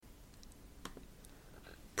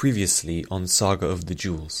Previously on Saga of the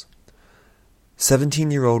Jewels.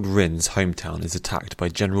 17-year-old Ryn's hometown is attacked by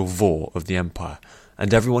General VORR of the Empire,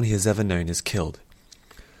 and everyone he has ever known is killed.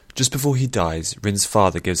 Just before he dies, Ryn's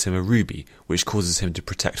father gives him a ruby, which causes him to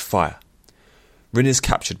protect fire. Ryn is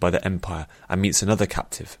captured by the Empire and meets another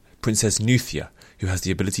captive, Princess Nuthea, who has the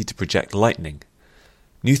ability to project lightning.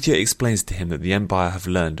 Nuthea explains to him that the Empire have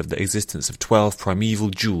learned of the existence of 12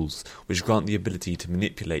 Primeval Jewels, which grant the ability to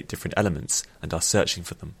manipulate different elements, and are searching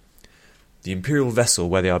for them. The Imperial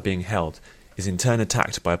vessel where they are being held is in turn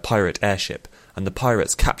attacked by a pirate airship, and the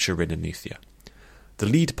pirates capture Ryn and Nuthea. The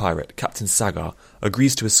lead pirate, Captain Sagar,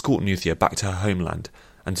 agrees to escort Nuthea back to her homeland,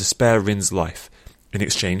 and to spare Ryn's life, in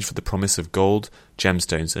exchange for the promise of gold,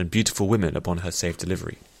 gemstones, and beautiful women upon her safe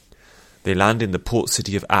delivery. They land in the port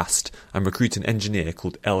city of Ast and recruit an engineer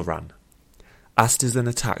called Elrann. Ast is then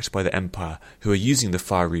attacked by the Empire, who are using the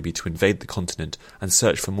fire ruby to invade the continent and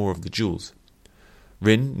search for more of the jewels.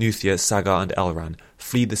 Ryn, Nuthea, Sagar and Elrann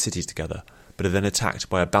flee the city together, but are then attacked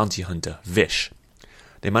by a bounty hunter, Vish.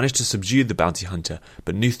 They manage to subdue the bounty hunter,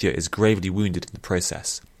 but Nuthea is gravely wounded in the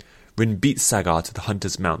process. Ryn beats Sagar to the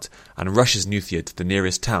hunter's mount and rushes Nuthea to the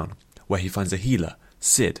nearest town, where he finds a healer,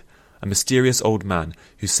 Sid, a mysterious old man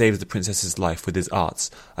who saves the princess's life with his arts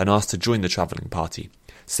and asks to join the travelling party,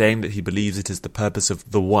 saying that he believes it is the purpose of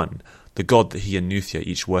the One, the god that he and Nuthea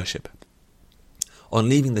each worship. On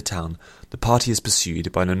leaving the town, the party is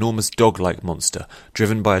pursued by an enormous dog-like monster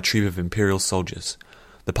driven by a troop of Imperial soldiers.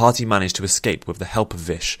 The party manage to escape with the help of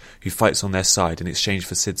Vish, who fights on their side in exchange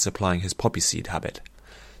for Sid supplying his poppy seed habit.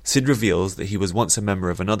 Sid reveals that he was once a member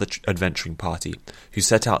of another adventuring party who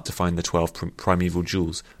set out to find the 12 Primeval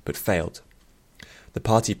Jewels, but failed. The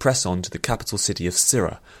party press on to the capital city of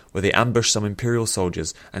Sirra, where they ambush some Imperial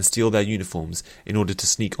soldiers and steal their uniforms in order to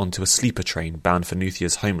sneak onto a sleeper train bound for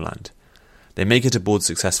Nuthea's homeland. They make it aboard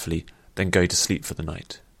successfully, then go to sleep for the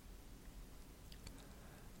night.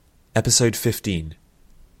 Episode 15.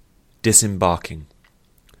 Disembarking.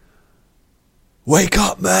 "Wake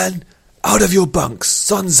up, man! Out of your bunks!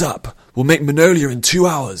 Sun's up! We'll make Manolia in 2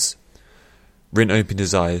 hours!" Ryn opened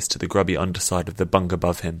his eyes to the grubby underside of the bunk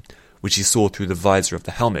above him, which he saw through the visor of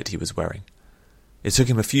the helmet he was wearing. It took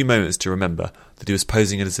him a few moments to remember that he was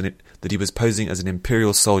posing as an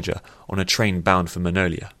Imperial soldier on a train bound for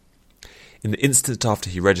Manolia. In the instant after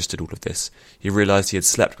he registered all of this, he realised he had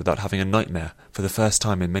slept without having a nightmare for the first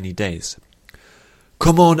time in many days.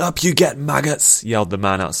 "Come on, up you get, maggots!" yelled the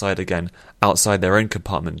man outside again, outside their own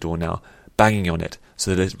compartment door now, banging on it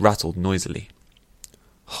so that it rattled noisily.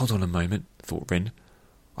 "Hold on a moment," thought Ryn.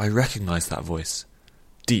 "I recognise that voice.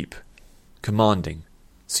 Deep, commanding,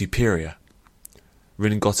 superior."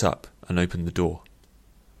 Ryn got up and opened the door.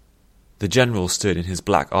 The general stood in his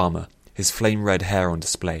black armour, his flame-red hair on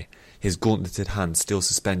display, his gauntleted hand still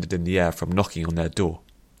suspended in the air from knocking on their door.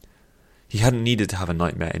 He hadn't needed to have a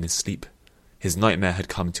nightmare in his sleep. His nightmare had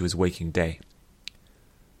come to his waking day.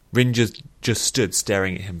 Ryn just stood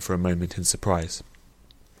staring at him for a moment in surprise.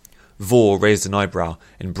 VORR raised an eyebrow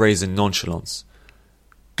in brazen nonchalance.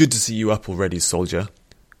 "Good to see you up already, soldier."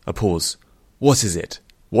 A pause. "What is it?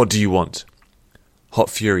 What do you want?"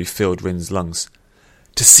 Hot fury filled Ryn's lungs.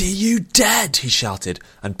 "To see you dead!" he shouted,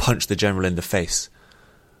 and punched the general in the face.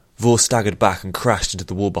 VORR staggered back and crashed into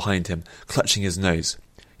the wall behind him, clutching his nose.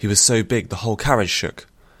 He was so big the whole carriage shook.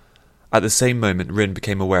 At the same moment Ryn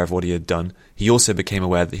became aware of what he had done, he also became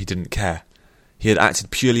aware that he didn't care. He had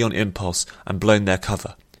acted purely on impulse and blown their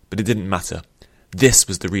cover, but it didn't matter. This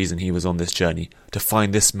was the reason he was on this journey, to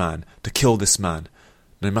find this man, to kill this man,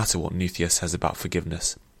 no matter what Nuthea says about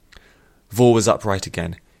forgiveness. VORR was upright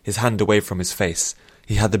again, his hand away from his face.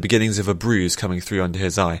 He had the beginnings of a bruise coming through under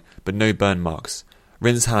his eye, but no burn marks.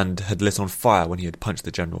 Ryn's hand had lit on fire when he had punched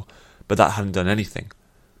the general, but that hadn't done anything.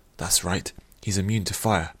 That's right, he's immune to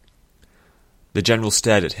fire. The general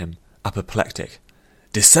stared at him, apoplectic.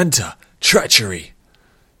 "Dissenter! Treachery!"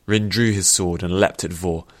 Ryn drew his sword and leapt at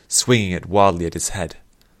VORR, swinging it wildly at his head.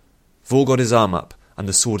 VORR got his arm up, and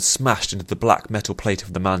the sword smashed into the black metal plate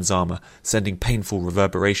of the man's armour, sending painful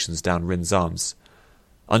reverberations down Ryn's arms.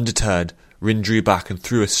 Undeterred, Ryn drew back and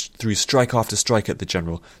threw strike after strike at the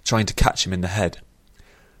general, trying to catch him in the head.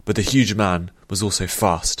 But the huge man was also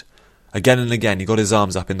fast. Again and again he got his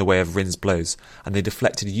arms up in the way of Ryn's blows, and they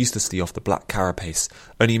deflected uselessly off the black carapace,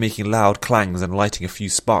 only making loud clangs and lighting a few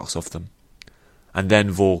sparks off them. And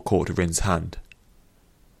then VORR caught Ryn's hand.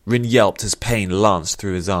 Ryn yelped as pain lanced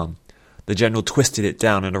through his arm. The general twisted it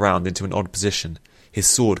down and around into an odd position. His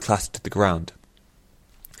sword clattered to the ground.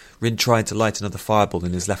 Ryn tried to light another fireball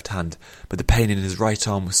in his left hand, but the pain in his right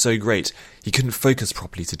arm was so great he couldn't focus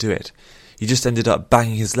properly to do it. He just ended up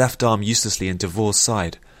banging his left arm uselessly into VORR's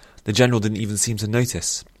side. The general didn't even seem to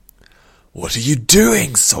notice. "What are you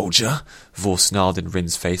doing, soldier?" VORR snarled in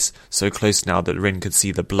Ryn's face, so close now that Ryn could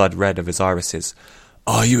see the blood red of his irises.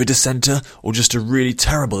 "Are you a dissenter, or just a really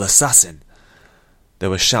terrible assassin?" There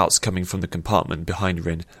were shouts coming from the compartment behind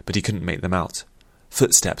Ryn, but he couldn't make them out.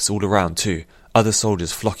 Footsteps all around too, other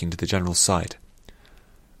soldiers flocking to the general's side.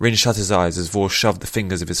 Ryn shut his eyes as VORR shoved the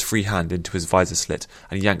fingers of his free hand into his visor slit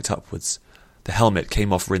and yanked upwards. The helmet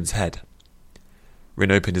came off Ryn's head.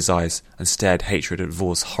 Ryn opened his eyes and stared hatred at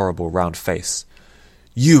VORR's horrible round face.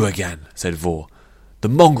 "You again," said VORR. "The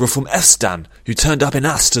mongrel from Estan, who turned up in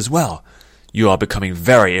Ast as well. You are becoming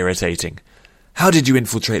very irritating. How did you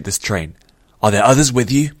infiltrate this train? Are there others with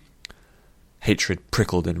you?" Hatred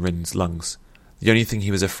prickled in Ryn's lungs. The only thing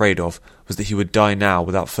he was afraid of was that he would die now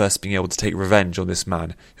without first being able to take revenge on this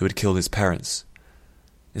man who had killed his parents.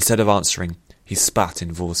 Instead of answering, he spat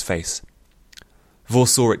in VORR's face. VORR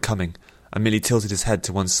saw it coming and merely tilted his head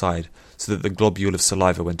to one side so that the globule of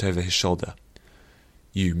saliva went over his shoulder.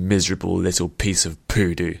 "You miserable little piece of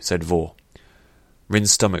poodoo," said VORR.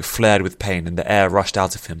 Ryn's stomach flared with pain and the air rushed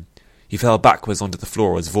out of him. He fell backwards onto the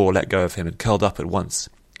floor as VORR let go of him and curled up at once.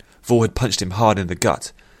 VORR had punched him hard in the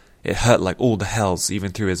gut. It hurt like all the hells,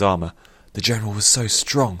 even through his armour. The general was so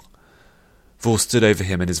strong. VORR stood over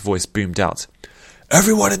him and his voice boomed out.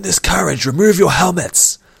 "Everyone in this carriage, remove your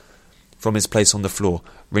helmets!" From his place on the floor,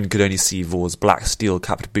 Ryn could only see VORR's black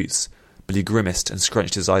steel-capped boots, but he grimaced and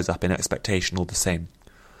scrunched his eyes up in expectation all the same.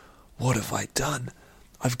 "What have I done?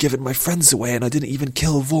 I've given my friends away and I didn't even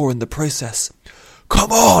kill VORR in the process."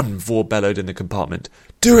 "Come on!" VORR bellowed in the compartment.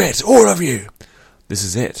 "Do it, all of you!" This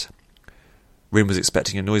is it. Ryn was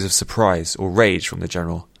expecting a noise of surprise or rage from the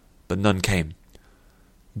general, but none came.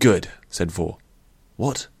 "Good," said VORR.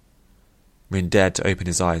 "What?" Ryn dared to open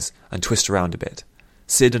his eyes and twist around a bit.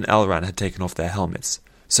 Sid and Elrann had taken off their helmets.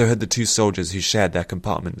 So had the two soldiers who shared their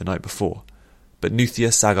compartment the night before. But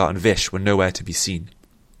Nuthea, Sagar and Vish were nowhere to be seen.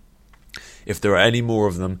 "If there are any more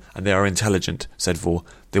of them, and they are intelligent," said VORR,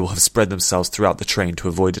 "they will have spread themselves throughout the train to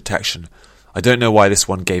avoid detection. I don't know why this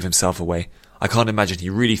one gave himself away. I can't imagine he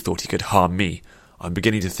really thought he could harm me. I'm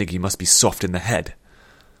beginning to think he must be soft in the head."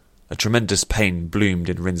 A tremendous pain bloomed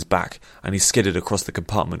in Ryn's back, and he skidded across the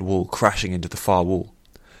compartment wall, crashing into the far wall.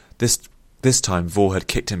 This time VORR had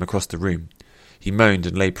kicked him across the room. He moaned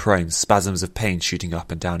and lay prone, spasms of pain shooting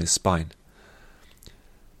up and down his spine.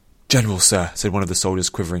 "General, sir," said one of the soldiers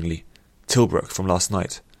quiveringly. "Tilbrook from last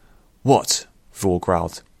night." "What?" VORR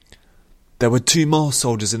growled. "There were 2 more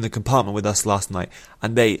soldiers in the compartment with us last night,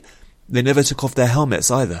 and they never took off their helmets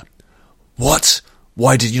either." "What?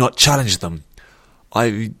 Why did you not challenge them?"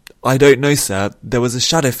 I don't know, sir. There was a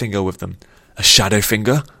Shadowfinger with them." "A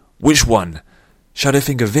Shadowfinger? Which one?"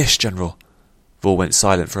 "Shadowfinger Vish, General." VORR went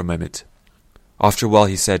silent for a moment. After a while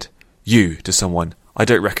he said, "You," to someone. "I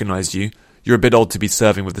don't recognise you. You're a bit old to be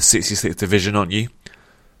serving with the 66th Division, aren't you?"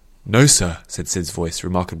 "No, sir," said Sid's voice,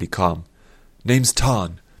 remarkably calm. "Name's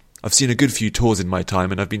Tarn. I've seen a good few tours in my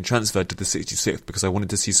time, and I've been transferred to the 66th because I wanted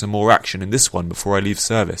to see some more action in this one before I leave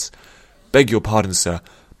service. Beg your pardon, sir,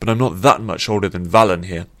 but I'm not that much older than Valen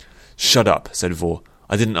here." "Shut up," said VORR.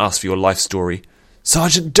 "I didn't ask for your life story."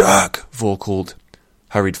 "Sergeant Dirk!" VORR called.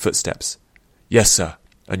 Hurried footsteps. "Yes, sir."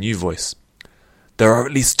 A new voice. "There are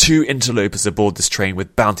at least 2 interlopers aboard this train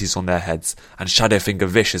with bounties on their heads, and Shadowfinger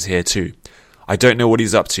Vish is here too. I don't know what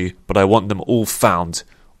he's up to, but I want them all found.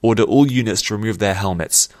 Order all units to remove their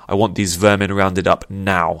helmets. I want these vermin rounded up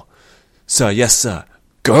now." "Sir, yes, sir."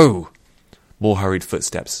 "Go!" More hurried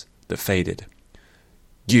footsteps that faded.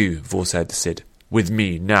 "You," VORR said to Sid. "With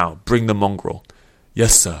me, now. Bring the mongrel."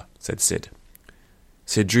 "Yes, sir," said Sid.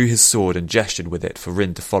 Sid drew his sword and gestured with it for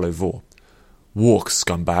Ryn to follow VORR. "Walk,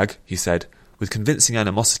 scumbag," he said, with convincing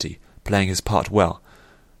animosity, playing his part well.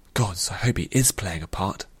 Gods, I hope he is playing a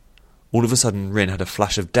part. All of a sudden Ryn had a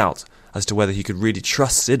flash of doubt as to whether he could really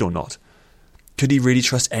trust Sid or not. Could he really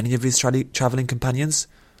trust any of his travelling companions?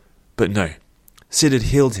 But no. Sid had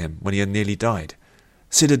healed him when he had nearly died.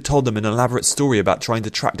 Sid had told them an elaborate story about trying to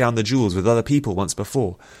track down the jewels with other people once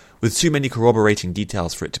before, with too many corroborating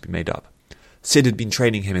details for it to be made up. Sid had been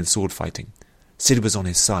training him in sword fighting. Sid was on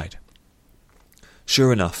his side.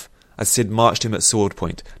 Sure enough, as Sid marched him at sword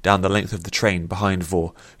point down the length of the train behind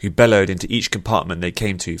VORR, who bellowed into each compartment they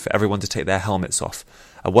came to for everyone to take their helmets off,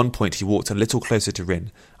 at one point he walked a little closer to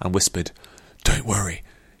Ryn and whispered, "Don't worry.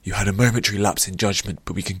 You had a momentary lapse in judgment,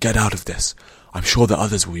 but we can get out of this. I'm sure the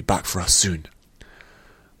others will be back for us soon."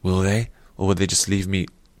 Will they? Or will they just leave me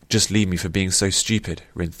for being so stupid?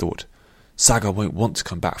 Ryn thought. Saga won't want to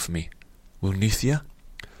come back for me. Will Nuthea?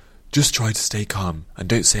 Just try to stay calm and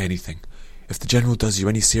don't say anything. If the general does you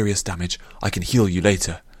any serious damage, I can heal you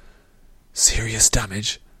later. Serious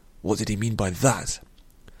damage? What did he mean by that?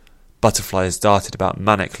 Butterflies darted about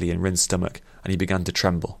manically in Ryn's stomach, and he began to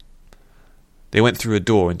tremble. They went through a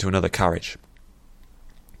door into another carriage.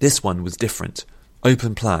 This one was different,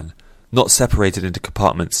 open plan, not separated into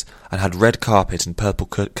compartments, and had red carpet and purple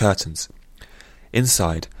curtains.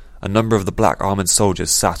 Inside, a number of the black armoured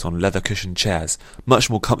soldiers sat on leather-cushioned chairs, much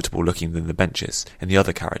more comfortable looking than the benches in the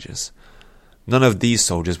other carriages. None of these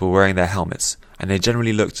soldiers were wearing their helmets, and they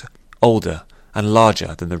generally looked older and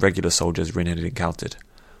larger than the regular soldiers Ryn had encountered.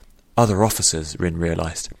 Other officers, Ryn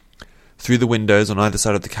realised. Through the windows on either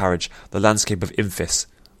side of the carriage, the landscape of Imphis,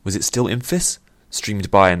 was it still Imphis?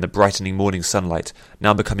 Streamed by in the brightening morning sunlight,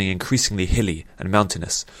 now becoming increasingly hilly and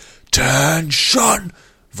mountainous. "Tension!"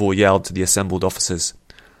 VORR yelled to the assembled officers.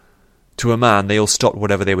 To a man, they all stopped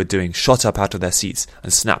whatever they were doing, shot up out of their seats,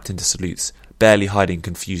 and snapped into salutes, barely hiding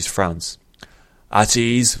confused frowns. "At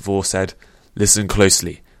ease," VORR said. "Listen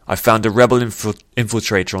closely. I found a rebel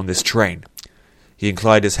infiltrator on this train." He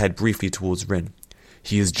inclined his head briefly towards Ryn.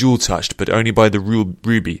 "He is jewel-touched, but only by the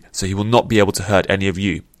ruby, so he will not be able to hurt any of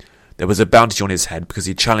you. There was a bounty on his head because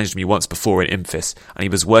he challenged me once before in Imphis, and he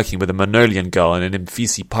was working with a Manolian girl and an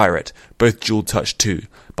Imphisi pirate, both jewel-touched too,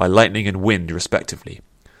 by lightning and wind respectively."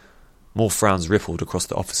 More frowns rippled across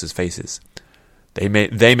the officers' faces. They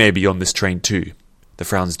may be on this train too." The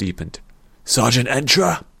frowns deepened. "Sergeant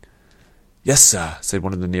Entra?" "Yes, sir," said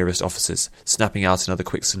one of the nearest officers, snapping out another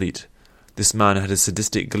quick salute. This man had a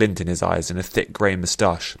sadistic glint in his eyes and a thick grey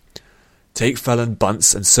moustache. "Take felon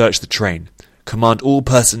bunts and search the train. Command all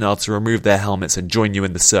personnel to remove their helmets and join you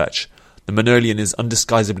in the search. The Manolian is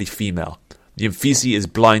undisguisably female. The Imphisi is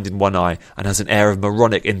blind in one eye and has an air of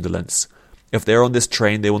moronic indolence. If they are on this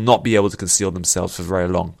train, they will not be able to conceal themselves for very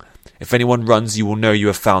long. If anyone runs, you will know you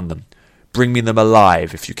have found them. Bring me them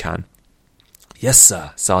alive, if you can." "Yes,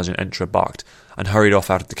 sir," Sergeant Entra barked, and hurried off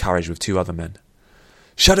out of the carriage with two other men.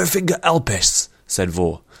 "Shadowfinger Elpis," said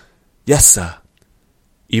VORR. "Yes, sir."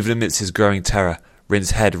 Even amidst his growing terror,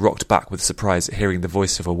 Ryn's head rocked back with surprise at hearing the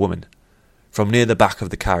voice of a woman. From near the back of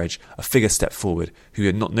the carriage, a figure stepped forward, who he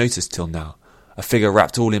had not noticed till now. A figure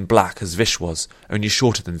wrapped all in black as Vish was, only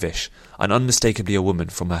shorter than Vish, and unmistakably a woman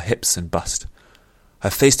from her hips and bust. Her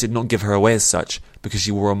face did not give her away as such, because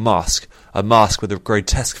she wore a mask with a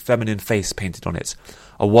grotesque feminine face painted on it,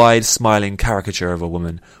 a wide, smiling caricature of a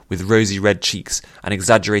woman, with rosy red cheeks and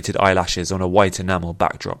exaggerated eyelashes on a white enamel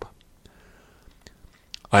backdrop.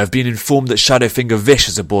 "I have been informed that Shadowfinger Vish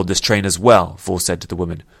is aboard this train as well," VORR said to the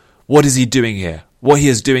woman. "What is he doing here? What he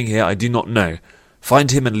is doing here I do not know.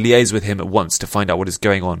 Find him and liaise with him at once to find out what is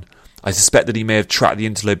going on. I suspect that he may have tracked the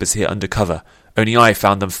interlopers here under cover. Only I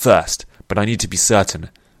found them first, but I need to be certain.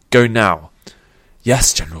 Go now."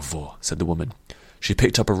 "Yes, General VORR," said the woman. She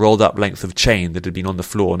picked up a rolled-up length of chain that had been on the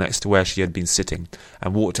floor next to where she had been sitting,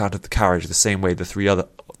 and walked out of the carriage the same way the three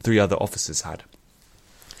other officers had.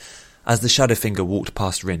 As the Shadowfinger walked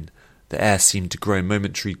past Ryn, the air seemed to grow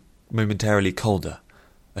momentarily colder.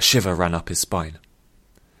 A shiver ran up his spine.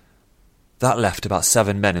 That left about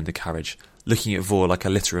 7 men in the carriage, looking at VORR like a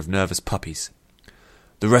litter of nervous puppies.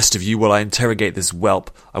 "The rest of you, while I interrogate this whelp,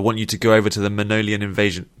 I want you to go over the Manolian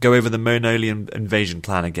invasion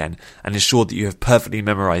plan again, and ensure that you have perfectly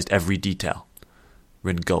memorized every detail."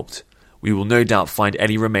 Ryn gulped. "We will no doubt find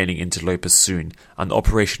any remaining interlopers soon, and the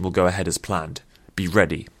operation will go ahead as planned. Be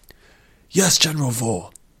ready." "Yes, General VORR,"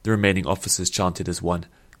 the remaining officers chanted as one,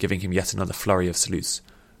 giving him yet another flurry of salutes.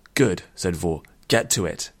 "Good," said VORR. "Get to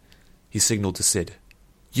it." He signalled to Sid.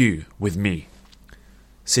 "You, with me."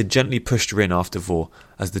 Sid gently pushed Ryn after VORR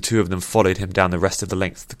as the two of them followed him down the rest of the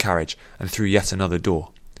length of the carriage and through yet another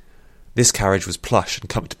door. This carriage was plush and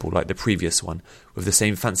comfortable like the previous one, with the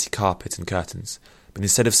same fancy carpet and curtains, but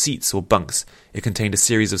instead of seats or bunks, it contained a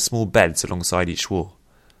series of small beds alongside each wall.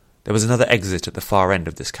 There was another exit at the far end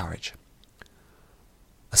of this carriage.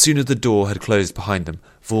 As soon as the door had closed behind them,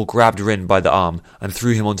 VORR grabbed Ryn by the arm and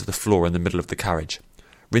threw him onto the floor in the middle of the carriage.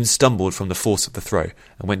 Ryn stumbled from the force of the throw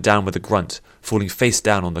and went down with a grunt, falling face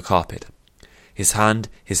down on the carpet. His hand,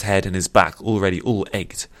 his head, and his back already all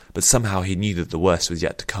ached, but somehow he knew that the worst was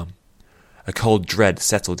yet to come. A cold dread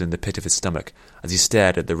settled in the pit of his stomach as he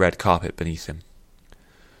stared at the red carpet beneath him.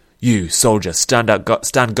 "You, soldier, stand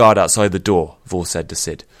guard outside the door," VORR said to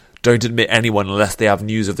Sid. "Don't admit anyone unless they have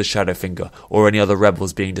news of the Shadowfinger or any other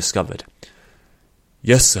rebels being discovered."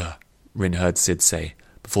 "Yes, sir," Ryn heard Sid say,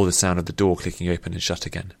 before the sound of the door clicking open and shut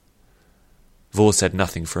again. VORR said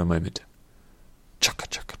nothing for a moment. Chugga,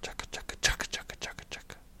 chugga, chugga, chugga, chugga, chugga, chugga,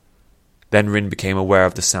 chugga. Then Ryn became aware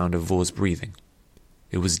of the sound of VORR's breathing.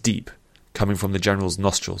 It was deep, coming from the General's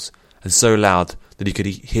nostrils, and so loud that he could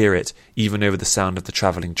hear it even over the sound of the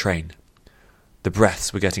travelling train. The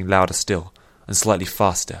breaths were getting louder still, and slightly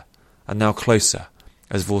faster, and now closer,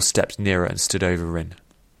 as VORR stepped nearer and stood over Ryn.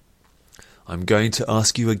 "I'm going to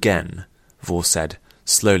ask you again," VORR said,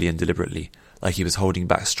 slowly and deliberately, like he was holding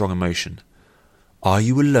back strong emotion. "Are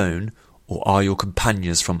you alone, or are your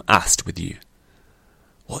companions from Ast with you?"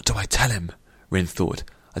 "What do I tell him?" Ryn thought,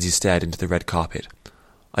 as he stared into the red carpet.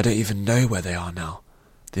 "I don't even know where they are now.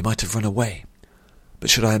 They might have run away. But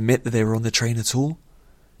should I admit that they were on the train at all?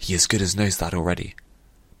 He as good as knows that already.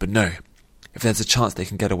 But no, if there's a chance they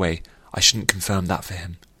can get away, I shouldn't confirm that for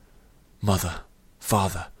him. Mother,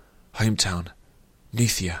 father, hometown,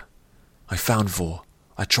 Nuthea. I found VORR.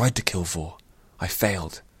 I tried to kill VORR. I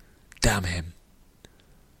failed. Damn him."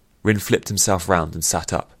 Ryn flipped himself round and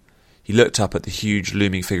sat up. He looked up at the huge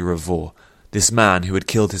looming figure of VORR, this man who had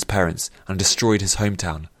killed his parents and destroyed his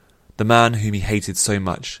hometown, the man whom he hated so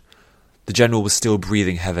much. The general was still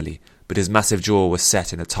breathing heavily, but his massive jaw was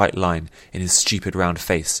set in a tight line in his stupid round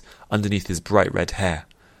face, underneath his bright red hair.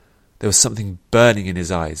 There was something burning in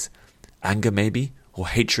his eyes. Anger, maybe? Or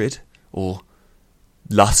hatred? Or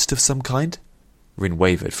lust of some kind? Ryn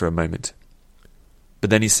wavered for a moment. But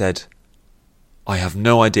then he said, "I have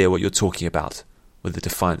no idea what you're talking about," with a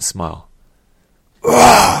defiant smile.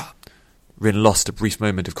 "Rah!" Ryn lost a brief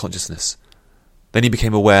moment of consciousness. Then he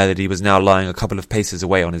became aware that he was now lying a couple of paces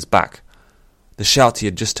away on his back. The shout he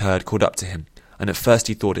had just heard caught up to him, and at first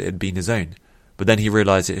he thought it had been his own, but then he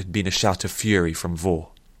realised it had been a shout of fury from VORR.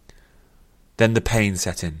 Then the pain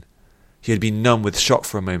set in. He had been numb with shock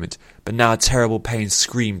for a moment, but now a terrible pain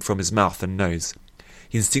screamed from his mouth and nose.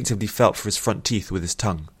 He instinctively felt for his front teeth with his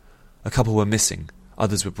tongue. A couple were missing,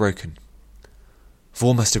 others were broken.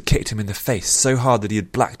 VORR must have kicked him in the face so hard that he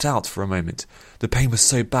had blacked out for a moment. The pain was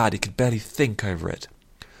so bad he could barely think over it.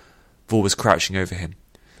 VORR was crouching over him.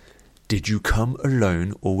 "Did you come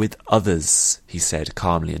alone or with others?" he said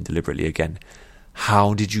calmly and deliberately again.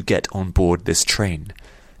 "How did you get on board this train?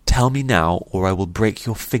 Tell me now, or I will break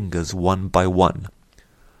your fingers one by one."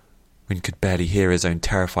 Ryn could barely hear his own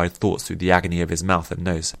terrified thoughts through the agony of his mouth and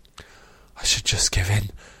nose. "I should just give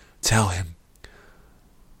in. Tell him."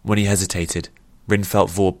 When he hesitated, Ryn felt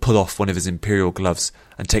VORR pull off one of his Imperial gloves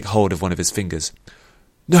and take hold of one of his fingers.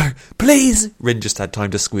 "No, please!" Ryn just had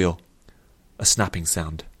time to squeal. A snapping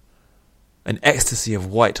sound. An ecstasy of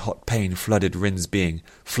white-hot pain flooded Ryn's being,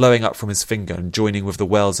 flowing up from his finger and joining with the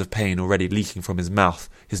wells of pain already leaking from his mouth,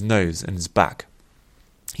 his nose, and his back.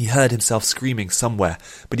 He heard himself screaming somewhere,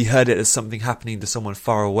 but he heard it as something happening to someone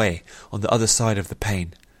far away, on the other side of the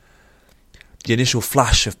pain. The initial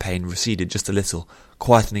flash of pain receded just a little,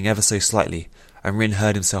 quietening ever so slightly, and Ryn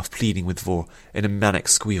heard himself pleading with VORR in a manic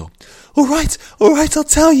squeal. All right, I'll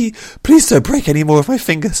tell you. Please don't break any more of my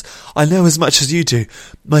fingers. I know as much as you do.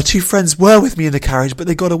 My two friends were with me in the carriage, but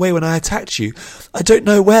they got away when I attacked you. I don't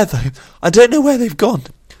know where, though. I don't know where they've gone."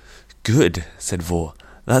 "Good," said VORR.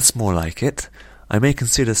 "That's more like it. I may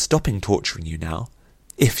consider stopping torturing you now,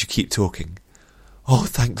 if you keep talking." "Oh,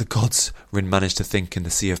 thank the gods," Ryn managed to think in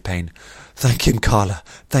the sea of pain. "Thank Imkala,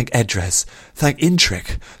 thank Edres, thank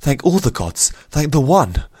Intric, thank all the gods, thank the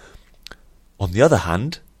One. On the other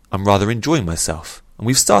hand, I'm rather enjoying myself, and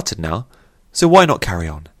we've started now, so why not carry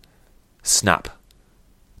on?" Snap.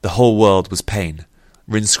 The whole world was pain.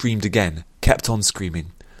 Ryn screamed again, kept on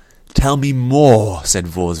screaming. "Tell me more," said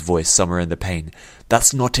VORR's voice somewhere in the pain.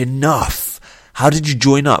 "That's not enough. How did you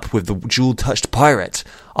join up with the jewel-touched pirate?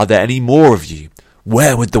 Are there any more of you?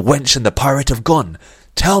 Where would the wench and the pirate have gone?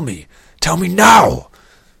 Tell me now!"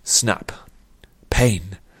 Snap.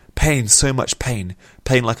 Pain, so much pain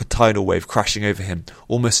like a tidal wave crashing over him,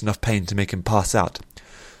 almost enough pain to make him pass out.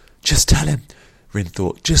 "Just tell him," Ryn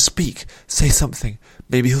thought. "Just speak, say something.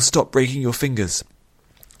 Maybe he'll stop breaking your fingers."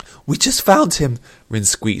 "We just found him," Ryn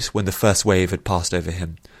squeaked when the first wave had passed over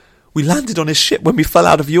him. "We landed on his ship when we fell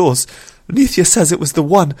out of yours. Nuthea says it was the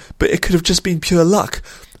One, but it could have just been pure luck,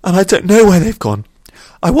 and I don't know where they've gone.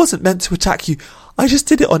 I wasn't meant to attack you. I just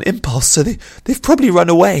did it on impulse, so they've probably run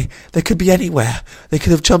away. They could be anywhere. They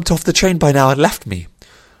could have jumped off the train by now and left me."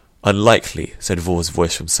 "Unlikely," said VORR's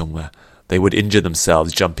voice from somewhere. "They would injure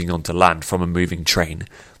themselves jumping onto land from a moving train,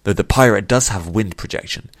 though the pirate does have wind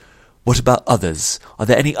projection. What about others? Are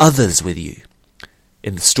there any others with you?"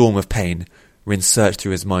 In the storm of pain, Ryn searched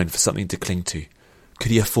through his mind for something to cling to.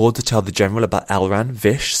 Could he afford to tell the General about Elrann,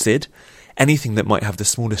 Vish, Sid? Anything that might have the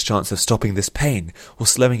smallest chance of stopping this pain or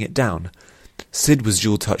slowing it down. Sid was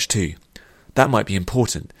jewel-touched too. That might be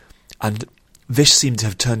important. And Vish seemed to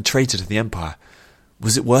have turned traitor to the Empire.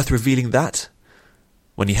 Was it worth revealing that?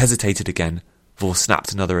 When he hesitated again, VORR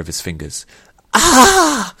snapped another of his fingers.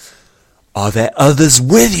 "Ah!" "Are there others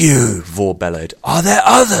with you?" VORR bellowed. "Are there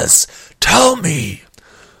others? Tell me!"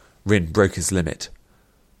 Ryn broke his limit.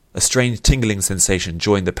 A strange tingling sensation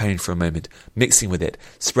joined the pain for a moment, mixing with it,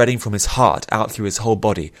 spreading from his heart out through his whole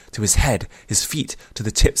body, to his head, his feet, to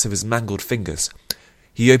the tips of his mangled fingers.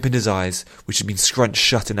 He opened his eyes, which had been scrunched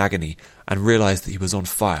shut in agony, and realised that he was on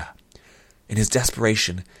fire. In his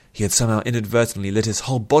desperation, he had somehow inadvertently lit his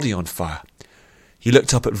whole body on fire. He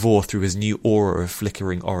looked up at VORR through his new aura of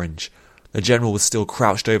flickering orange. The general was still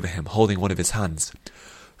crouched over him, holding one of his hands.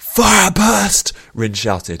 "Fire burst!" Ryn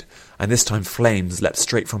shouted, and this time flames leapt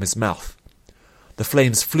straight from his mouth. The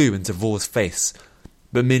flames flew into VORR's face,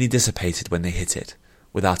 but merely dissipated when they hit it,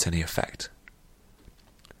 without any effect.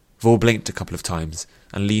 VORR blinked a couple of times,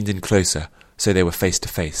 and leaned in closer, so they were face to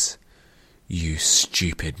face. "You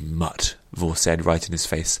stupid mutt," VORR said right in his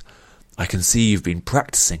face. "I can see you've been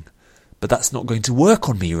practicing, but that's not going to work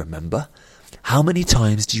on me, remember? How many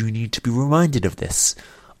times do you need to be reminded of this?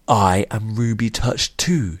 I am ruby touched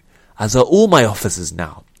too, as are all my officers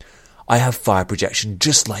now. I have fire projection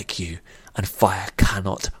just like you, and fire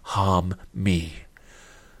cannot harm me."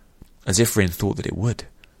 As if Ryn thought that it would.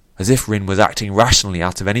 As if Ryn was acting rationally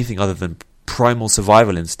out of anything other than primal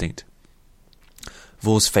survival instinct.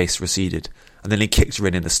 VORR's face receded, and then he kicked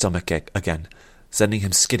Ryn in the stomach again, sending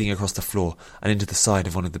him skidding across the floor and into the side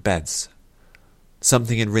of one of the beds.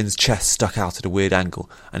 Something in Ryn's chest stuck out at a weird angle,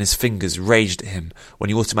 and his fingers raged at him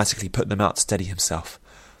when he automatically put them out to steady himself.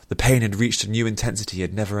 The pain had reached a new intensity he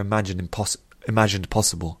had never imagined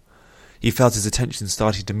possible. He felt his attention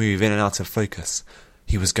starting to move in and out of focus.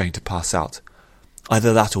 He was going to pass out.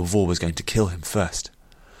 Either that or VORR was going to kill him first.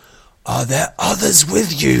 "Are there others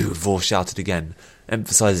with you?" VORR shouted again,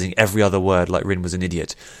 emphasizing every other word like Ryn was an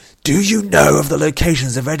idiot. "Do you know of the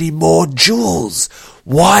locations of any more jewels?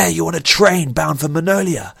 Why are you on a train bound for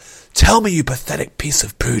Manolia? Tell me, you pathetic piece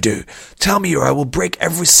of poodoo. Tell me, or I will break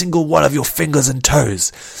every single one of your fingers and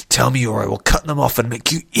toes. Tell me, or I will cut them off and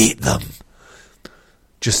make you eat them."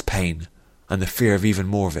 Just pain, and the fear of even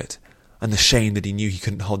more of it, and the shame that he knew he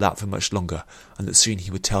couldn't hold out for much longer, and that soon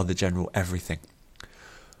he would tell the general everything.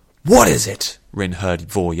 "What is it?" Ryn heard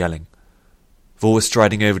VORR yelling. VORR was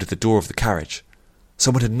striding over to the door of the carriage.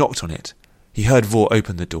 Someone had knocked on it. He heard VORR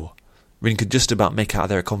open the door. Ryn could just about make out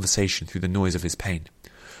their conversation through the noise of his pain.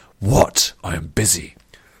 "What? I am busy."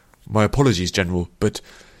 "My apologies, General, but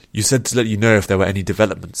you said to let you know if there were any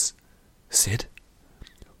developments." "Sid?"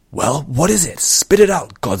 "Well, what is it? Spit it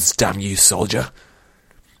out, gods damn you, soldier."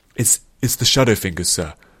 It's the Shadowfingers,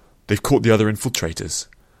 sir. They've caught the other infiltrators."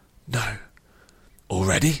 "No."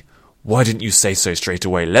 "Already? Why didn't you say so straight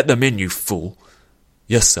away? Let them in, you fool."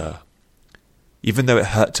 "Yes, sir." Even though it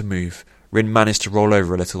hurt to move, Ryn managed to roll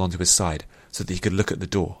over a little onto his side so that he could look at the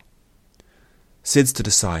door. Sid stood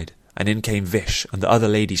aside, and in came Vish and the other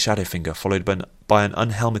lady Shadowfinger, followed by an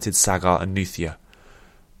unhelmeted Sagar and Nuthea.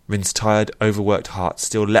 Ryn's tired, overworked heart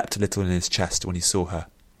still leapt a little in his chest when he saw her.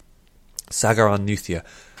 Sagar and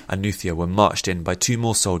Nuthea were marched in by two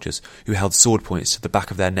more soldiers who held sword points to the back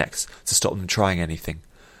of their necks to stop them trying anything.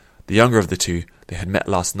 The younger of the two they had met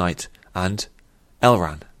last night, and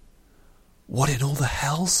Elrann. What in all the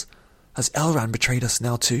hells? Has Elrann betrayed us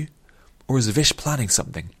now too? Or is Vish planning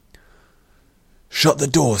something? "Shut the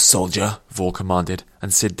door, soldier," VORR commanded,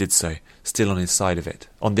 and Sid did so, still on this side of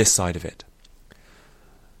it.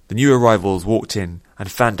 The new arrivals walked in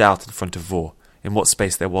and fanned out in front of VORR, in what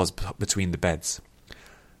space there was between the beds.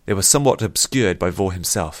 They were somewhat obscured by VORR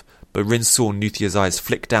himself, but Ryn saw Nuthea's eyes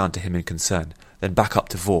flick down to him in concern, then back up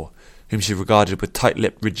to VORR, whom she regarded with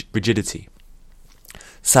tight-lipped rigidity.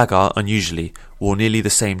 Sagar, unusually, wore nearly the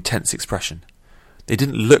same tense expression. They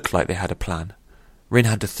didn't look like they had a plan. Ryn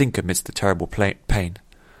had to think amidst the terrible pain.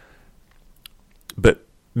 But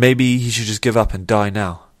maybe he should just give up and die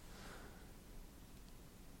now.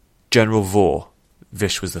 "General VORR,"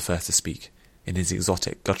 Vish was the first to speak, in his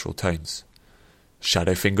exotic, guttural tones.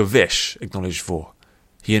 "Shadowfinger Vish," acknowledged VORR.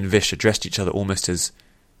 He and Vish addressed each other almost as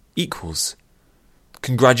equals.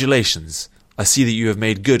 "Congratulations. I see that you have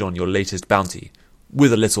made good on your latest bounty.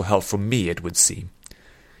 With a little help from me, it would seem."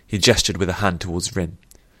 He gestured with a hand towards Ryn.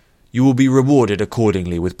 "You will be rewarded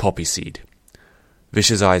accordingly with poppy seed."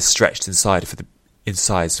 Vish's eyes stretched in size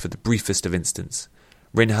for the briefest of instants.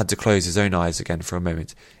 Ryn had to close his own eyes again for a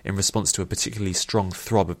moment, in response to a particularly strong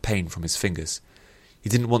throb of pain from his fingers. He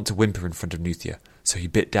didn't want to whimper in front of Nuthea, so he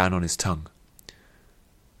bit down on his tongue.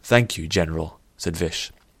 "Thank you, General," said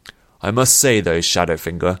Vish. "I must say, though,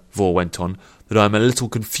 Shadowfinger," VORR went on, "that I am a little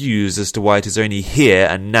confused as to why it is only here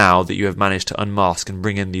and now that you have managed to unmask and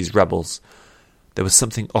bring in these rebels." There was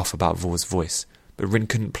something off about VORR's voice, but Ryn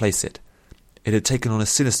couldn't place it. It had taken on a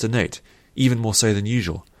sinister note, even more so than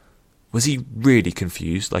usual. Was he really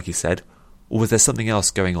confused, like he said, or was there something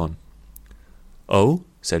else going on? "Oh?"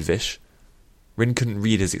 said Vish. Ryn couldn't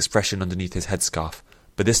read his expression underneath his headscarf,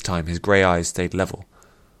 but this time his grey eyes stayed level.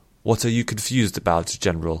 "What are you confused about,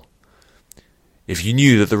 General?" "If you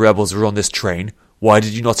knew that the rebels were on this train, why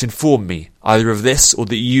did you not inform me, either of this or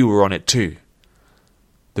that you were on it too?"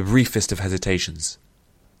 The briefest of hesitations.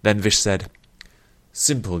 Then Vish said,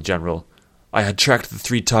 "Simple, General. I had tracked the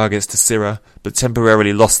 3 targets to Sirra, but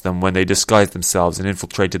temporarily lost them when they disguised themselves and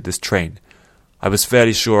infiltrated this train. I was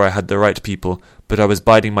fairly sure I had the right people, but I was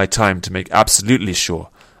biding my time to make absolutely sure,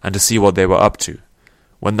 and to see what they were up to.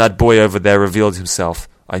 When that boy over there revealed himself,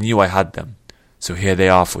 I knew I had them, so here they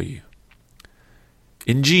are for you."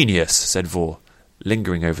 "Ingenious," said VORR,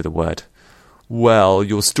 lingering over the word. "Well,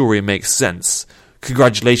 your story makes sense.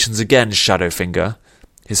 Congratulations again, Shadowfinger."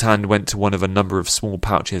 His hand went to one of a number of small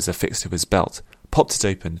pouches affixed to his belt, popped it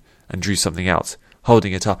open, and drew something out,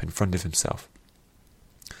 holding it up in front of himself.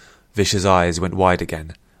 Vish's eyes went wide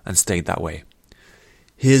again, and stayed that way.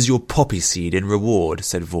 "Here's your poppy seed in reward,"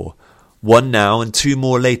 said VORR. "1 now and 2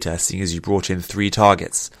 more later, seeing as you brought in 3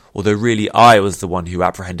 targets, although really I was the one who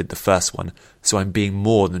apprehended the first one, so I'm being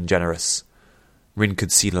more than generous." Ryn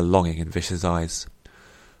could see the longing in Vish's eyes.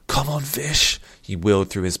 "Come on, Vish," he wailed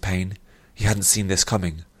through his pain. He hadn't seen this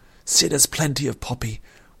coming. "Sid has plenty of poppy.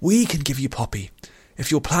 We can give you poppy.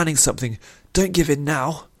 If you're planning something, don't give in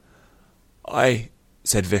now."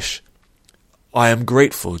 Said Vish. "I am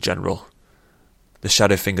grateful, General." The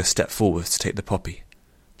Shadowfinger stepped forward to take the poppy.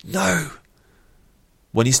 "No!"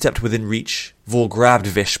 When he stepped within reach, VORR grabbed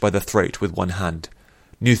Vish by the throat with one hand.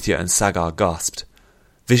 Nuthea and Sagar gasped.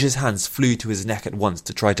 Vish's hands flew to his neck at once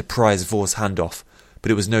to try to prise VORR's hand off, but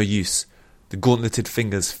it was no use. The gauntleted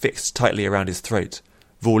fingers fixed tightly around his throat.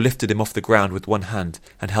 VORR lifted him off the ground with one hand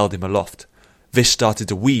and held him aloft. Vish started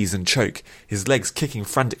to wheeze and choke, his legs kicking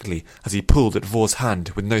frantically as he pulled at VORR's hand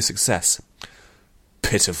with no success.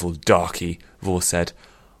 "Pitiful darky," VORR said.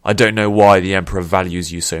 "I don't know why the Emperor values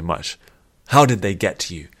you so much. How did they get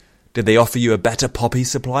to you? Did they offer you a better poppy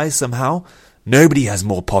supply somehow? Nobody has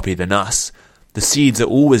more poppy than us. The seeds are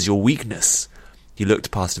always your weakness." He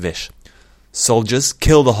looked past Vish. "Soldiers,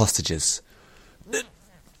 kill the hostages."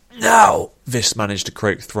 "Now!" Vish managed to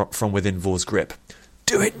croak from within VORR's grip.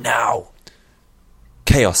 "Do it now!"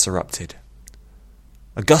 Chaos erupted.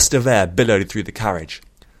 A gust of air billowed through the carriage.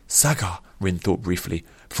 "Sagar," Ryn thought briefly,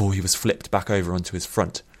 before he was flipped back over onto his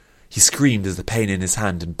front. He screamed as the pain in his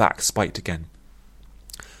hand and back spiked again.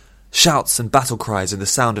 Shouts and battle cries and the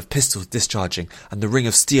sound of pistols discharging and the ring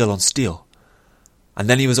of steel on steel. And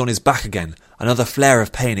then he was on his back again, another flare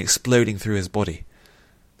of pain exploding through his body.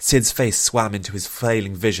 Sid's face swam into his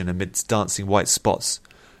failing vision amidst dancing white spots.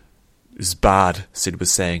 "It's bad," Sid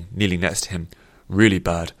was saying, kneeling next to him. "Really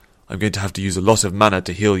bad. I'm going to have to use a lot of mana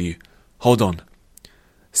to heal you. Hold on."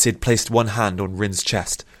 Sid placed one hand on Ryn's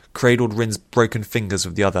chest, cradled Ryn's broken fingers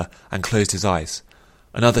with the other, and closed his eyes.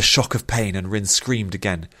 Another shock of pain, and Ryn screamed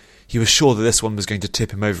again. He was sure that this one was going to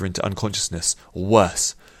tip him over into unconsciousness, or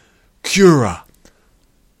worse. "Cura!"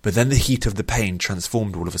 But then the heat of the pain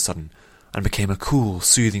transformed all of a sudden, and became a cool,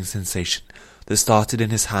 soothing sensation that started in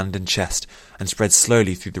his hand and chest and spread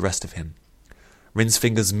slowly through the rest of him. Ryn's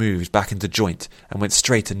fingers moved back into joint and went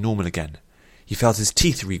straight and normal again. He felt his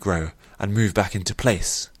teeth regrow and move back into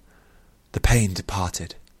place. The pain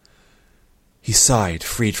departed. He sighed,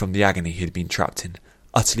 freed from the agony he had been trapped in,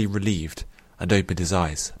 utterly relieved, and opened his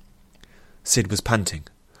eyes. Sid was panting.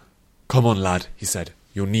 "Come on, lad," he said.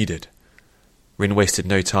 "You're needed." Ryn wasted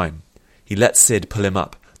no time. He let Sid pull him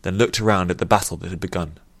up, then looked around at the battle that had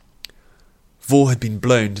begun. VORR had been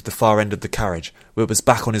blown to the far end of the carriage, where it was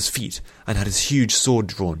back on his feet, and had his huge sword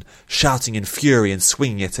drawn, shouting in fury and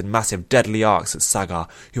swinging it in massive deadly arcs at Sagar,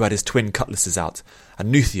 who had his twin cutlasses out,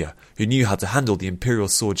 and Nuthea, who knew how to handle the Imperial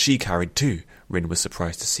sword she carried too, Ryn was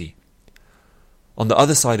surprised to see. On the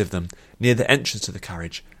other side of them, near the entrance to the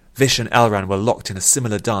carriage, Vish and Elrann were locked in a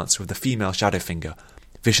similar dance with the female Shadowfinger.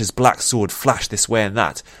 Vish's black sword flashed this way and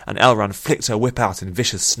that, and Elrann flicked her whip out in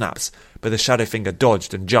vicious snaps, but the Shadowfinger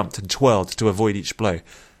dodged and jumped and twirled to avoid each blow,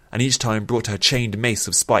 and each time brought her chained mace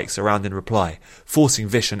of spikes around in reply, forcing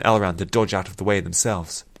Vish and Elrann to dodge out of the way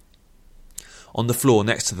themselves. On the floor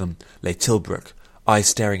next to them lay Tilbrook, eyes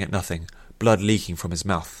staring at nothing, blood leaking from his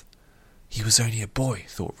mouth. He was only a boy,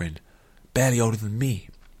 thought Ryn, barely older than me.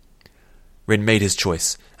 Ryn made his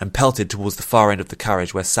choice, and pelted towards the far end of the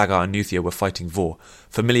carriage where Sagar and Nuthea were fighting VORR,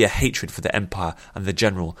 familiar hatred for the Empire and the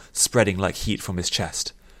General spreading like heat from his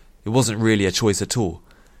chest. It wasn't really a choice at all.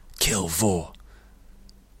 Kill VORR.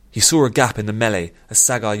 He saw a gap in the melee as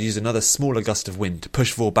Sagar used another smaller gust of wind to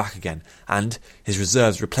push VORR back again, and, his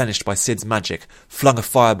reserves replenished by Sid's magic, flung a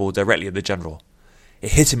fireball directly at the General.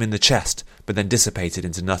 It hit him in the chest, but then dissipated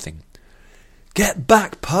into nothing. "Get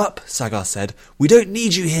back, pup," Sagar said. "We don't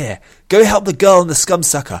need you here. Go help the girl and the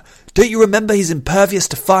scumsucker. Don't you remember he's impervious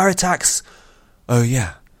to fire attacks?" Oh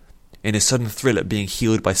yeah. In his sudden thrill at being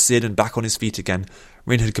healed by Sid and back on his feet again,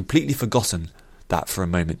 Ryn had completely forgotten that for a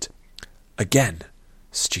moment. Again.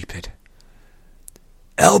 Stupid.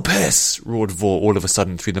 "Elpis!" roared VORR all of a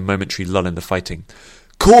sudden through the momentary lull in the fighting.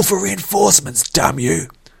 "Call for reinforcements, damn you!"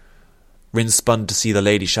 Ryn spun to see the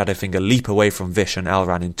Lady Shadowfinger leap away from Vish and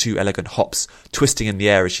Elrann in 2 elegant hops, twisting in the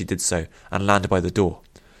air as she did so, and land by the door.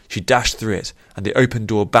 She dashed through it, and the open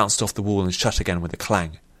door bounced off the wall and shut again with a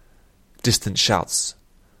clang. Distant shouts.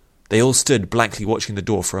 They all stood blankly watching the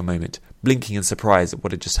door for a moment, blinking in surprise at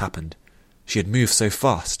what had just happened. She had moved so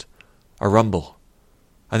fast. A rumble.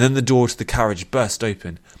 And then the door to the carriage burst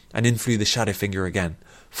open, and in flew the Shadowfinger again,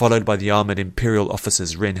 followed by the armoured Imperial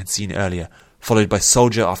officers Ryn had seen earlier, followed by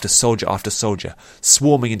soldier after soldier after soldier,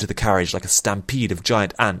 swarming into the carriage like a stampede of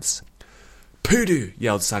giant ants. "Poodoo!"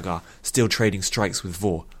 yelled Sagar, still trading strikes with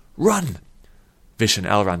VORR. "Run!" Vish and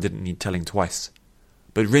Elrann didn't need telling twice.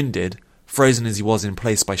 But Ryn did, frozen as he was in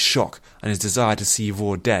place by shock and his desire to see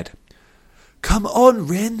VORR dead. "Come on,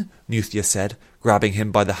 Ryn," Nuthea said, grabbing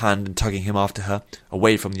him by the hand and tugging him after her,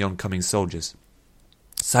 away from the oncoming soldiers.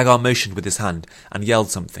 Sagar motioned with his hand and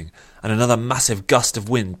yelled something, and another massive gust of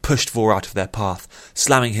wind pushed VORR out of their path,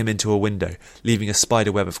 slamming him into a window, leaving a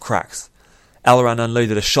spiderweb of cracks. Elrann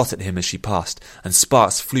unloaded a shot at him as she passed, and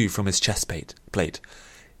sparks flew from his chest plate.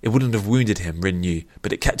 It wouldn't have wounded him, Ryn knew,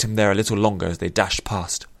 but it kept him there a little longer as they dashed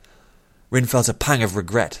past. Ryn felt a pang of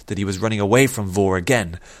regret that he was running away from VORR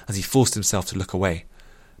again as he forced himself to look away.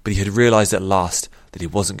 But he had realised at last that he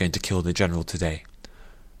wasn't going to kill the General today.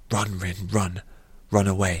 Run, Ryn, run. Run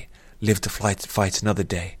away. Live to fight another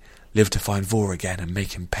day. Live to find VORR again and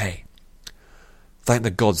make him pay. Thank the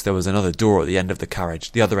gods there was another door at the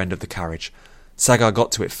other end of the carriage. Sagar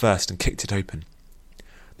got to it first and kicked it open.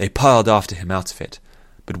 They piled after him out of it,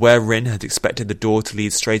 but where Ryn had expected the door to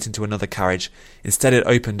lead straight into another carriage, instead it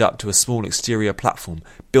opened up to a small exterior platform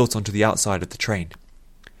built onto the outside of the train.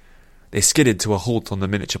 They skidded to a halt on the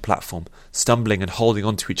miniature platform, stumbling and holding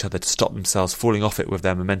onto each other to stop themselves falling off it with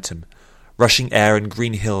their momentum. Rushing air and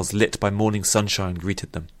green hills lit by morning sunshine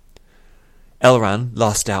greeted them. Elrann,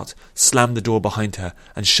 last out, slammed the door behind her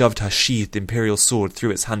and shoved her sheathed Imperial sword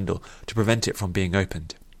through its handle to prevent it from being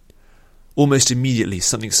opened. Almost immediately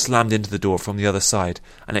something slammed into the door from the other side,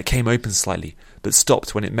 and it came open slightly, but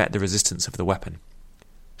stopped when it met the resistance of the weapon.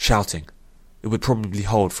 Shouting. It would probably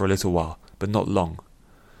hold for a little while, but not long.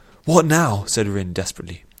 "What now?" said Ryn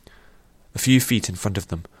desperately. A few feet in front of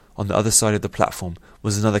them, on the other side of the platform,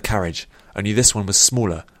 was another carriage, only this one was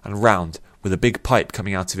smaller and round, with a big pipe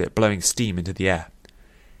coming out of it blowing steam into the air.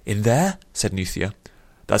 "In there?" said Nuthea.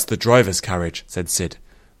 "That's the driver's carriage," said Sid.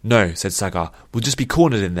 "No," said Sagar, "we'll just be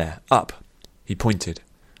cornered in there. Up." He pointed.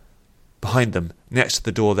 Behind them, next to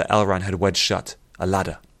the door that Elrann had wedged shut, a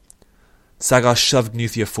ladder. Sagar shoved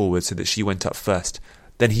Nuthea forward so that she went up first.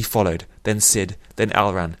 Then he followed, then Sid, then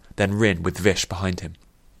Elrann, then Ryn with Vish behind him.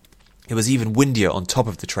 It was even windier on top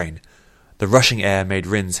of the train. The rushing air made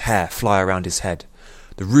Ryn's hair fly around his head.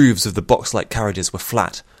 The roofs of the box-like carriages were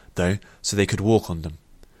flat, though, so they could walk on them.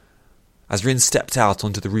 As Ryn stepped out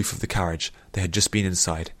onto the roof of the carriage they had just been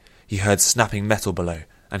inside, he heard snapping metal below,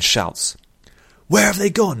 and shouts. "Where have they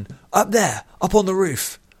gone? Up there! Up on the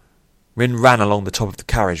roof!" Ryn ran along the top of the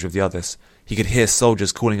carriage with the others. He could hear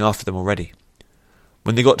soldiers calling after them already.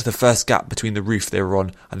 When they got to the first gap between the roof they were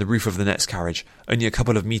on and the roof of the next carriage, only a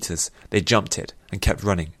couple of metres, they jumped it and kept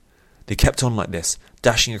running. They kept on like this,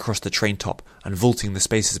 dashing across the train top and vaulting the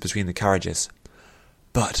spaces between the carriages.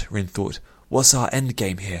 But, Ryn thought, what's our end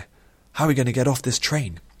game here? How are we going to get off this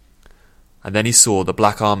train? And then he saw the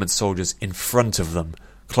black armoured soldiers in front of them,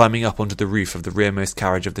 climbing up onto the roof of the rearmost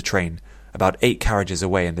carriage of the train, about 8 carriages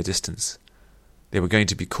away in the distance. They were going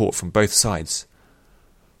to be caught from both sides.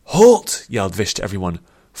 "Halt!" yelled Vish to everyone.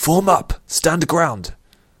 "Form up! Stand ground!"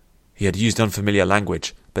 He had used unfamiliar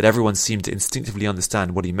language, but everyone seemed to instinctively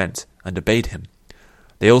understand what he meant, and obeyed him.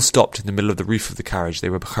 They all stopped in the middle of the roof of the carriage they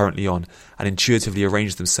were currently on, and intuitively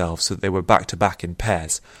arranged themselves so that they were back to back in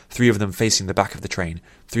pairs, 3 of them facing the back of the train,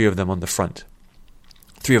 3 of them the front.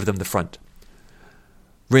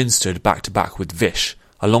 Ryn stood back to back with Vish,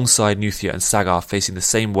 alongside Nuthea and Sagar facing the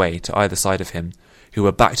same way to either side of him, who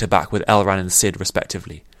were back to back with Elrann and Sid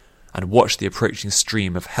respectively, and watched the approaching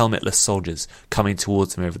stream of helmetless soldiers coming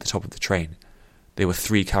towards him over the top of the train. They were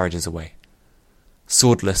 3 carriages away.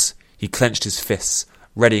 Swordless, he clenched his fists,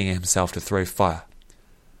 readying himself to throw fire.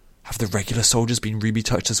 Have the regular soldiers been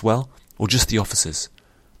ruby-touched as well, or just the officers?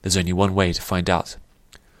 There's only one way to find out.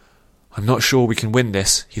 "I'm not sure we can win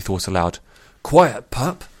this," he thought aloud. "Quiet,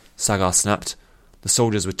 pup," Sagar snapped. The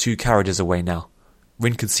soldiers were 2 carriages away now.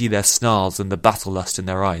 Ryn could see their snarls and the battle lust in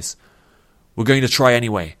their eyes. "We're going to try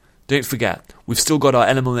anyway. Don't forget, we've still got our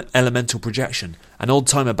elemental projection. An old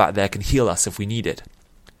timer back there can heal us if we need it."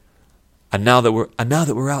 And now that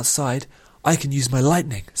we're outside, I can use my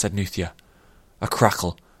lightning," said Nuthea. A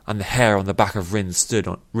crackle, and the hair on the back of Ryn's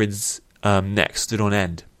neck stood on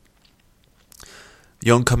end.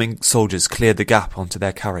 The oncoming soldiers cleared the gap onto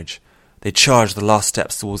their carriage. They charged the last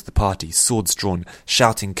steps towards the party, swords drawn,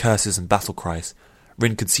 shouting curses and battle cries.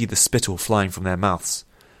 Ryn could see the spittle flying from their mouths.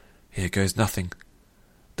 "Here goes nothing."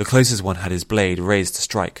 The closest one had his blade raised to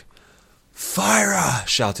strike. "Fire!"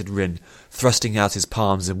 shouted Ryn, thrusting out his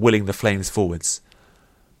palms and willing the flames forwards.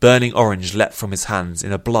 Burning orange leapt from his hands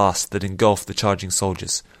in a blast that engulfed the charging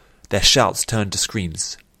soldiers. Their shouts turned to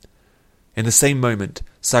screams. In the same moment,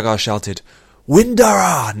 Sagar shouted,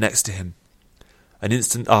 "Windara!" next to him. An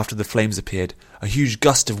instant after the flames appeared, a huge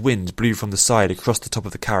gust of wind blew from the side across the top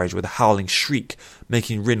of the carriage with a howling shriek,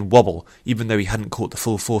 making Ryn wobble even though he hadn't caught the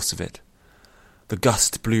full force of it. The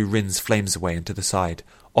gust blew Ryn's flames away into the side,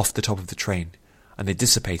 off the top of the train, and they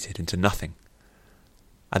dissipated into nothing.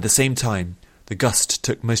 At the same time, the gust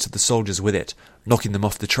took most of the soldiers with it, knocking them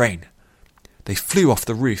off the train. They flew off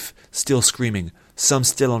the roof, still screaming, some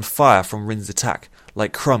still on fire from Ryn's attack,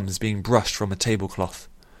 like crumbs being brushed from a tablecloth.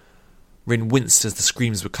 Ryn winced as the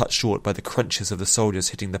screams were cut short by the crunches of the soldiers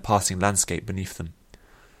hitting the passing landscape beneath them.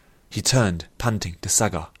 He turned, panting, to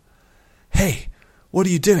Sagar. "Hey, what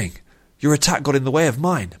are you doing? Your attack got in the way of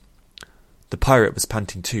mine." The pirate was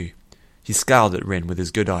panting too. He scowled at Ryn with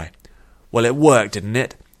his good eye. "Well, it worked, didn't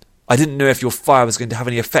it? I didn't know if your fire was going to have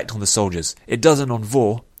any effect on the soldiers. It doesn't on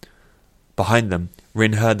VORR." Behind them,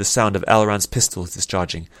 Ryn heard the sound of Elrann's pistols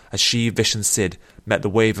discharging as she, Vish and Sid met the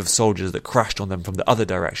wave of soldiers that crashed on them from the other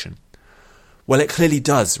direction. "Well, it clearly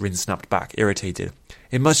does," Ryn snapped back, irritated.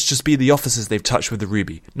 "It must just be the officers they've touched with the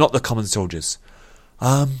ruby, not the common soldiers."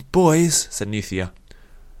 Boys," said Nuthea.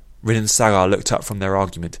 Ryn and Sagar looked up from their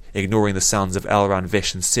argument, ignoring the sounds of Elrann,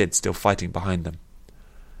 Vish and Sid still fighting behind them.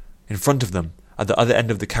 In front of them, at the other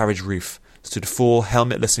end of the carriage roof, stood 4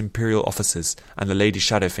 helmetless Imperial officers and the Lady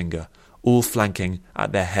Shadowfinger, all flanking,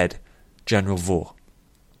 at their head, General VORR.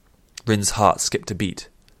 Ryn's heart skipped a beat.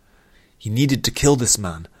 He needed to kill this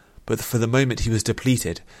man, but for the moment he was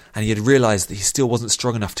depleted, and he had realised that he still wasn't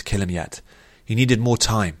strong enough to kill him yet. He needed more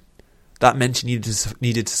time. That meant he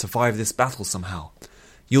needed to survive this battle somehow.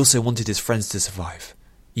 He also wanted his friends to survive,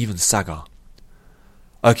 even Sagar.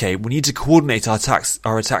 "Okay, we need to coordinate our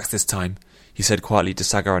attacks this time," he said quietly to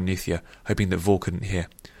Sagar and Nuthea, hoping that VORR couldn't hear.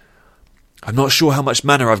 "I'm not sure how much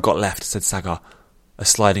mana I've got left," said Sagar, a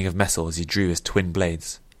sliding of metal as he drew his twin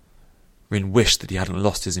blades. Ryn wished that he hadn't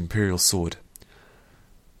lost his Imperial sword.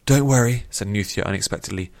 "Don't worry," said Nuthea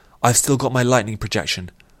unexpectedly. "I've still got my lightning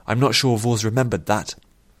projection. I'm not sure VORR's remembered that."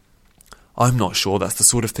 "I'm not sure that's the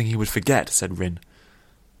sort of thing he would forget," said Ryn.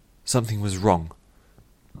 Something was wrong.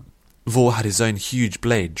 VORR had his own huge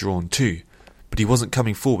blade drawn too, but he wasn't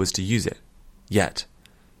coming forwards to use it. Yet.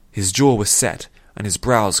 His jaw was set, and his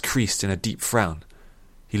brows creased in a deep frown.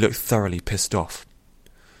 He looked thoroughly pissed off.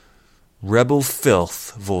 "Rebel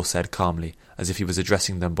filth," VORR said calmly, as if he was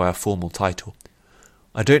addressing them by a formal title.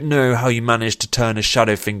 "I don't know how you managed to turn a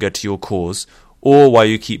Shadowfinger to your cause, or why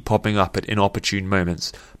you keep popping up at inopportune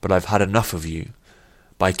moments, but I've had enough of you.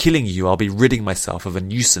 By killing you, I'll be ridding myself of a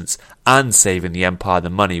nuisance and saving the Empire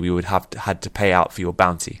the money we would have had to pay out for your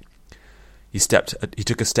bounty." He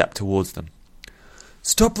took a step towards them.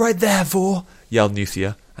 "Stop right there, VORR," yelled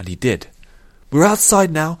Nuthea, and he did. "We're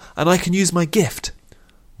outside now, and I can use my gift."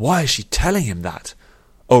 Why is she telling him that?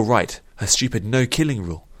 Oh, right, her stupid no-killing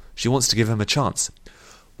rule. She wants to give him a chance.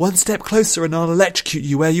 "One step closer and I'll electrocute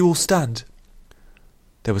you where you all stand."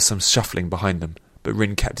 There was some shuffling behind them, but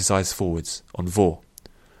Ryn kept his eyes forwards, on VORR.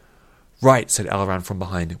 "Right," said Elrann from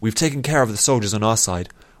behind. "We've taken care of the soldiers on our side.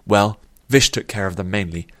 Well, Vish took care of them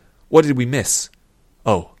mainly. What did we miss?"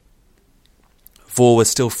 "Oh." VORR was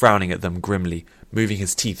still frowning at them grimly, moving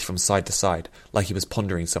his teeth from side to side, like he was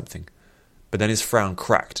pondering something. But then his frown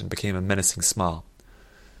cracked and became a menacing smile.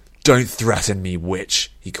 "Don't threaten me,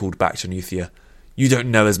 witch," he called back to Nuthea. "You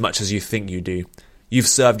don't know as much as you think you do. You've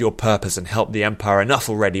served your purpose and helped the Empire enough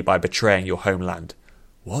already by betraying your homeland."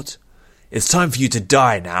 "What?" "It's time for you to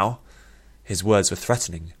die now." His words were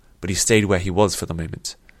threatening, but he stayed where he was for the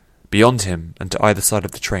moment. Beyond him, and to either side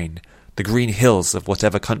of the train, the green hills of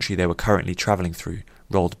whatever country they were currently travelling through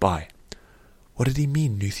rolled by. What did he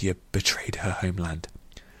mean Nuthea betrayed her homeland?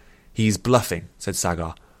 "He's bluffing," said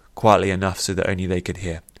Sagar, quietly enough so that only they could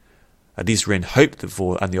hear. At least Ryn hoped that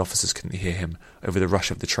VORR and the officers couldn't hear him over the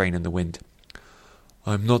rush of the train and the wind.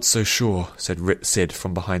 "I'm not so sure," said Sid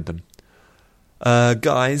from behind them.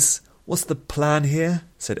 Guys, what's the plan here?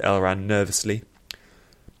 Said Elrann nervously.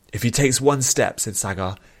 If he takes one step, said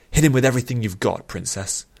Sagar, hit him with everything you've got,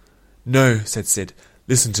 princess. No, said Sid.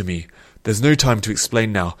 Listen to me. There's no time to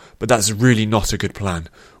explain now, but that's really not a good plan.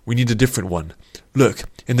 We need a different one. Look,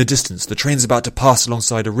 in the distance, the train's about to pass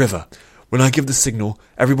alongside a river. When I give the signal,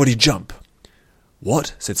 everybody jump.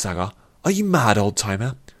 What? Said Sagar. Are you mad,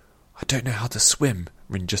 old-timer? I don't know how to swim,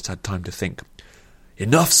 Ryn just had time to think.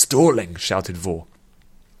 Enough stalling, shouted VORR.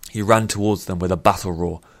 He ran towards them with a battle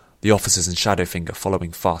roar, the officers and Shadowfinger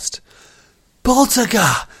following fast.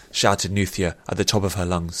 Boltaga! Shouted Nuthea at the top of her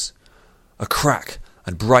lungs. A crack,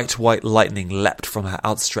 and bright white lightning leapt from her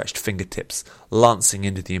outstretched fingertips, lancing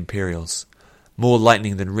into the Imperials. More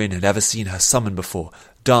lightning than Ryn had ever seen her summon before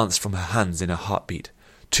danced from her hands in a heartbeat.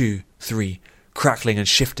 2, 3, crackling and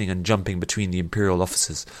shifting and jumping between the Imperial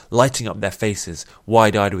officers, lighting up their faces,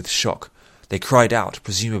 wide-eyed with shock. They cried out,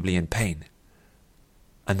 presumably in pain.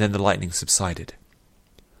 And then the lightning subsided.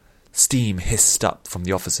 Steam hissed up from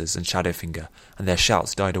the officers and Shadowfinger, and their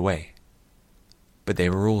shouts died away. But they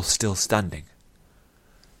were all still standing.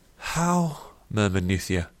 How? Murmured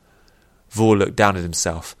Nuthea. VORR looked down at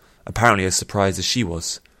himself, apparently as surprised as she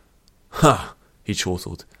was. Ha! He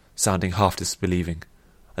chortled, sounding half disbelieving.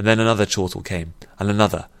 And then another chortle came, and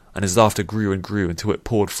another, and his laughter grew and grew until it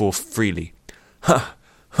poured forth freely. Ha!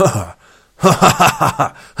 Ha! Ha! Ha!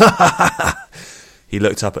 Ha! Ha! Ha! He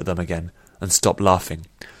looked up at them again, and stopped laughing.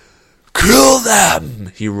 Kill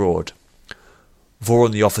them! He roared. VORR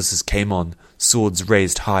and the officers came on, swords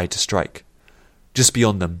raised high to strike. Just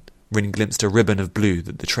beyond them, Ryn glimpsed a ribbon of blue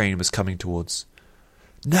that the train was coming towards.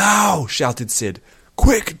 Now! Shouted Sid.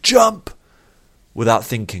 Quick, jump! Without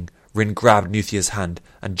thinking, Ryn grabbed Nuthea's hand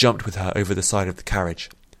and jumped with her over the side of the carriage.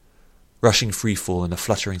 Rushing freefall in a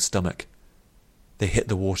fluttering stomach, they hit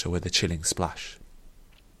the water with a chilling splash.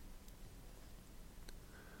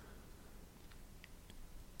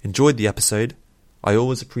 Enjoyed the episode? I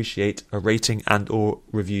always appreciate a rating and or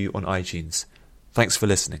review on iTunes. Thanks for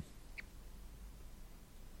listening.